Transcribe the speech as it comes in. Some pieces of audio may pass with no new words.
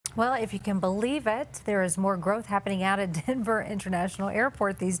Well, if you can believe it, there is more growth happening out at Denver International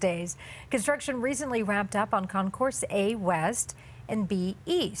Airport these days. Construction recently wrapped up on Concourse A West and B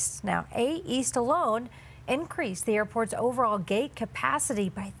East. Now, A East alone increased the airport's overall gate capacity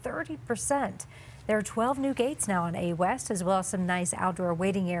by 30%. There are 12 new gates now on A West, as well as some nice outdoor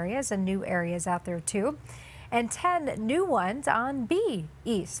waiting areas and new areas out there too. And 10 new ones on B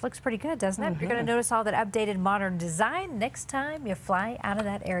East. Looks pretty good, doesn't it? You're going to notice all that updated modern design next time you fly out of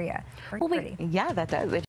that area. Pretty pretty. Yeah, that does.